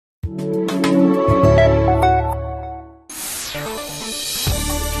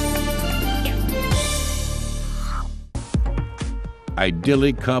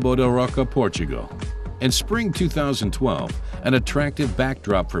idyllic Cabo da Roca, Portugal. In spring 2012, an attractive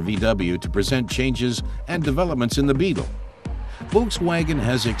backdrop for VW to present changes and developments in the Beetle. Volkswagen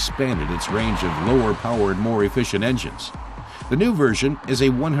has expanded its range of lower-powered, more efficient engines. The new version is a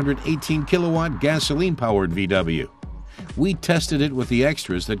 118 kilowatt gasoline-powered VW. We tested it with the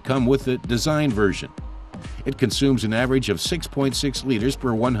extras that come with the design version. It consumes an average of 6.6 liters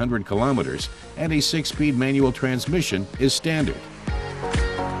per 100 kilometers, and a 6-speed manual transmission is standard.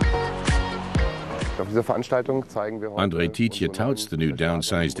 André Tietje touts the new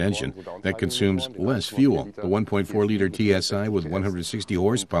downsized engine that consumes less fuel, the 1.4-liter TSI with 160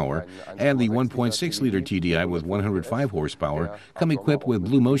 horsepower and the 1.6-liter TDI with 105 horsepower come equipped with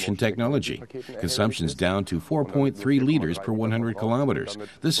Blue Motion technology. Consumption's down to 4.3 liters per 100 kilometers.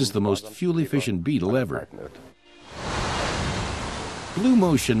 This is the most fuel-efficient Beetle ever. Blue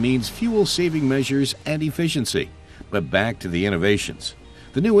Motion means fuel-saving measures and efficiency. But back to the innovations.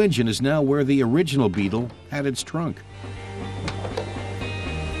 The new engine is now where the original Beetle had its trunk.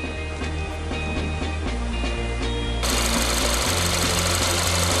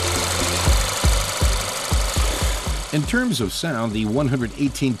 In terms of sound, the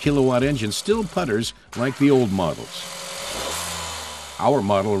 118 kilowatt engine still putters like the old models. Our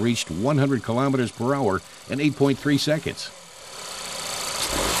model reached 100 kilometers per hour in 8.3 seconds.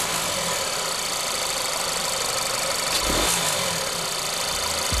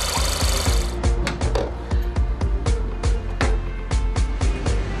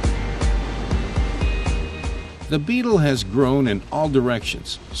 The Beetle has grown in all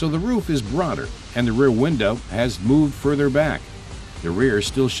directions, so the roof is broader and the rear window has moved further back. The rear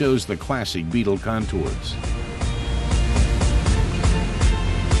still shows the classic Beetle contours.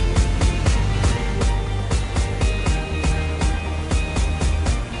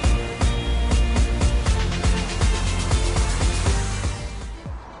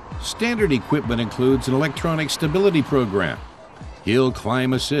 Standard equipment includes an electronic stability program, hill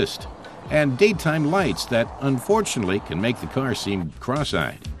climb assist, and daytime lights that unfortunately can make the car seem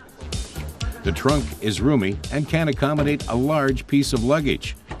cross-eyed. The trunk is roomy and can accommodate a large piece of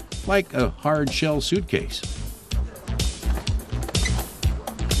luggage, like a hard shell suitcase.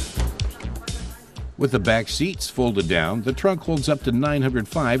 With the back seats folded down, the trunk holds up to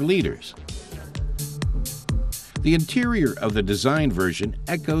 905 liters. The interior of the design version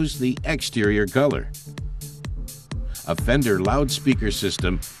echoes the exterior color. A Fender loudspeaker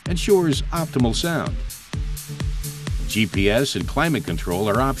system ensures optimal sound. GPS and climate control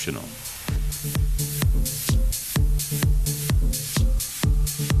are optional.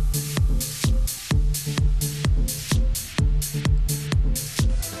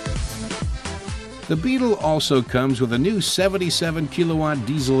 The Beetle also comes with a new 77 kilowatt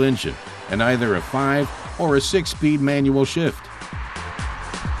diesel engine and either a 5 or a 6-speed manual shift.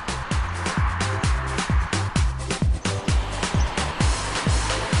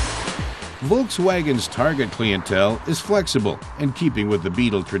 Volkswagen's target clientele is flexible, in keeping with the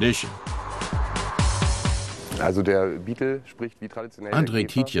Beetle tradition. André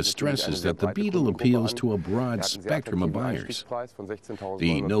Tietje stresses that the Beetle appeals to a broad spectrum of buyers.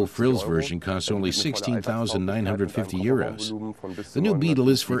 The no-frills version costs only €16,950. The new Beetle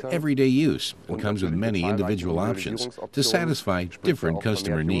is for everyday use and comes with many individual options to satisfy different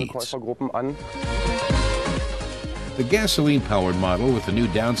customer needs. The gasoline-powered model with the new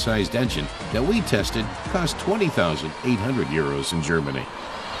downsized engine that we tested cost €20,800 in Germany.